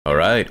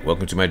Alright,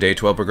 welcome to my day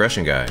 12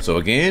 progression guide. So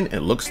again, it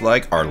looks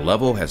like our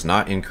level has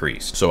not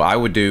increased. So I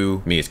would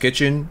do Mia's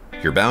Kitchen,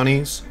 your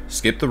bounties,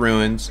 skip the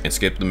ruins, and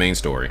skip the main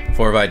story.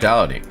 For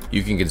vitality,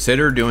 you can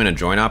consider doing a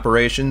joint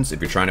operations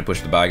if you're trying to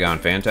push the Bygone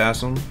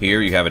Phantasm.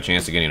 Here you have a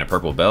chance of getting a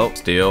purple belt.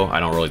 Still,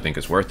 I don't really think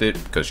it's worth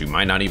it because you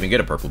might not even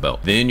get a purple belt.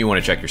 Then you want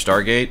to check your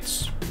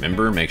Stargates.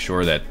 Remember, make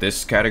sure that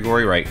this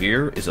category right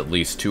here is at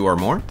least 2 or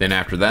more. Then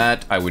after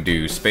that, I would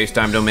do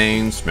space-time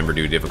domains. Remember,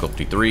 do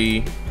difficulty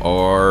 3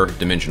 or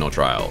dimensional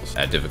trials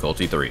at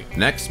difficulty 3.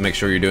 Next, make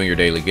sure you're doing your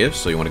daily gifts.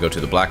 So you want to go to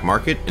the black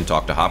market and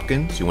talk to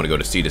Hopkins. You want to go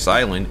to Cetus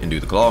Island and do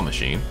the claw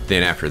machine.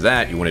 Then after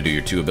that, you want to do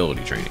your 2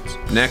 ability trainings.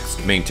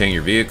 Next, maintain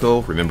your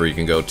vehicle. Remember, you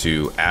can go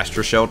to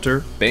Astra Shelter,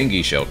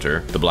 Bangi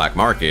Shelter, the black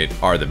market,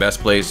 or the best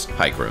place,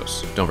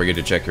 Hycros. Don't forget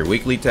to check your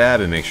weekly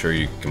tab and make sure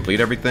you complete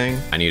everything.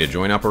 I need a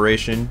joint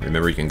operation.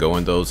 Remember, you can go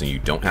in those and you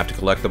don't have to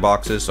collect the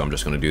boxes, so I'm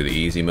just going to do the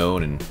easy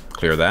mode and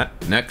clear that.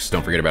 Next,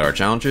 don't forget about our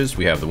challenges.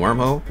 We have the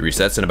Wormhole. It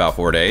resets in about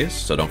 4 days,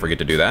 so don't forget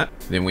to do that.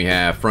 Then we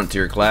have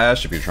Frontier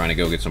Clash if you're trying to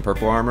go get some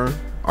purple armor,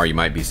 or you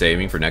might be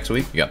saving for next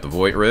week. You got the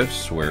Void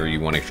Rifts where you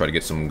want to try to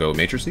get some gold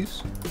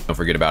matrices. Don't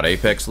forget about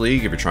Apex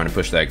League. If you're trying to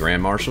push that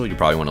Grand Marshal, you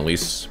probably want to at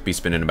least be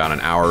spending about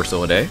an hour or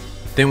so a day.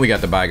 Then we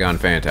got the Bygone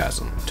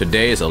Phantasm.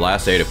 Today is the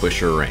last day to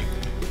push your rank.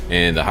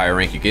 And the higher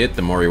rank you get,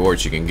 the more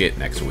rewards you can get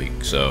next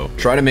week. So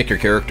try to make your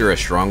character as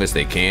strong as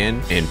they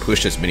can and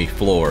push as many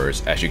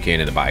floors as you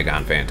can in the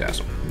Bygone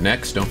Phantasm.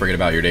 Next, don't forget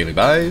about your daily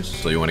buys.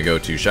 So you want to go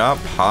to Shop,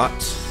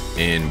 Hot,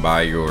 and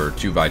buy your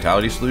 2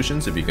 vitality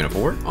solutions if you can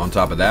afford. On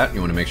top of that, you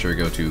want to make sure you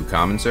go to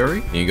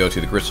Commissary and you go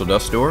to the Crystal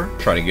Dust store.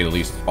 Try to get at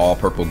least all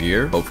purple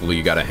gear. Hopefully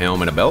you got a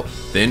helm and a belt.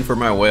 Then for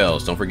my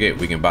whales, don't forget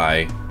we can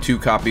buy 2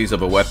 copies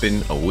of a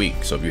weapon a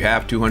week. So if you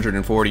have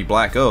 240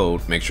 black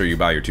gold, make sure you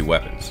buy your 2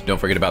 weapons. Don't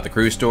forget about the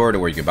crew store to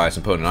where you can buy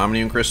some potent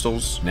omnium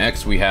crystals.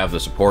 Next, we have the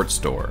support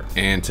store.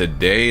 And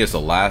today is the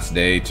last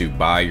day to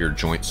buy your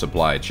joint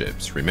supply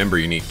chips. Remember,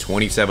 you need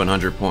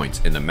 2,700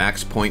 points and the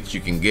max points you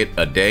can get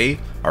a day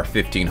are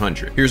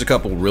 1,500. Here's a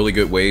couple really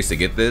good ways to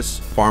get this.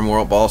 Farm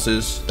world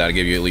bosses, that'll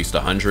give you at least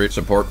 100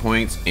 support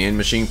points and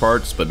machine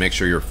parts, but make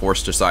sure you're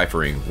forced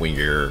deciphering when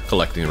you're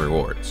collecting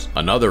rewards.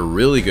 Another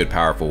really good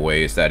powerful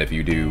way is that if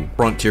you do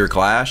Frontier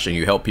Clash and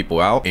you help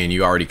people out and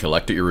you already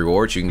collected your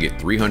rewards, you can get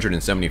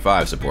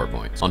 375 support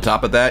points. On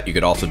top of that, you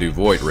could also do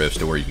Void Rifts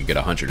to where you can get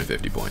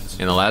 150 points.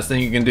 And the last thing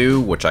you can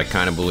do, which I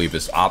kind of believe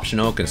is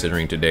optional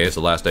considering today is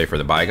the last day for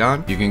the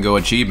Bygone, you can go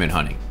achievement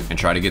hunting and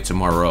try to get some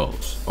more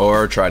rolls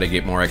or try to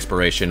get more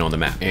exploration on the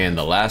map. And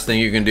the last thing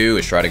you can do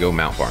is try to go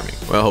mount farming.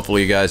 Well,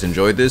 hopefully you guys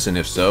enjoyed this, and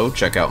if so,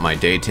 check out my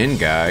day 10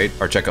 guide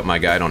or check out my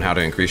guide on how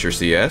to increase your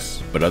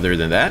CS. But other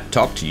than that,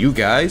 talk to you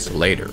guys later.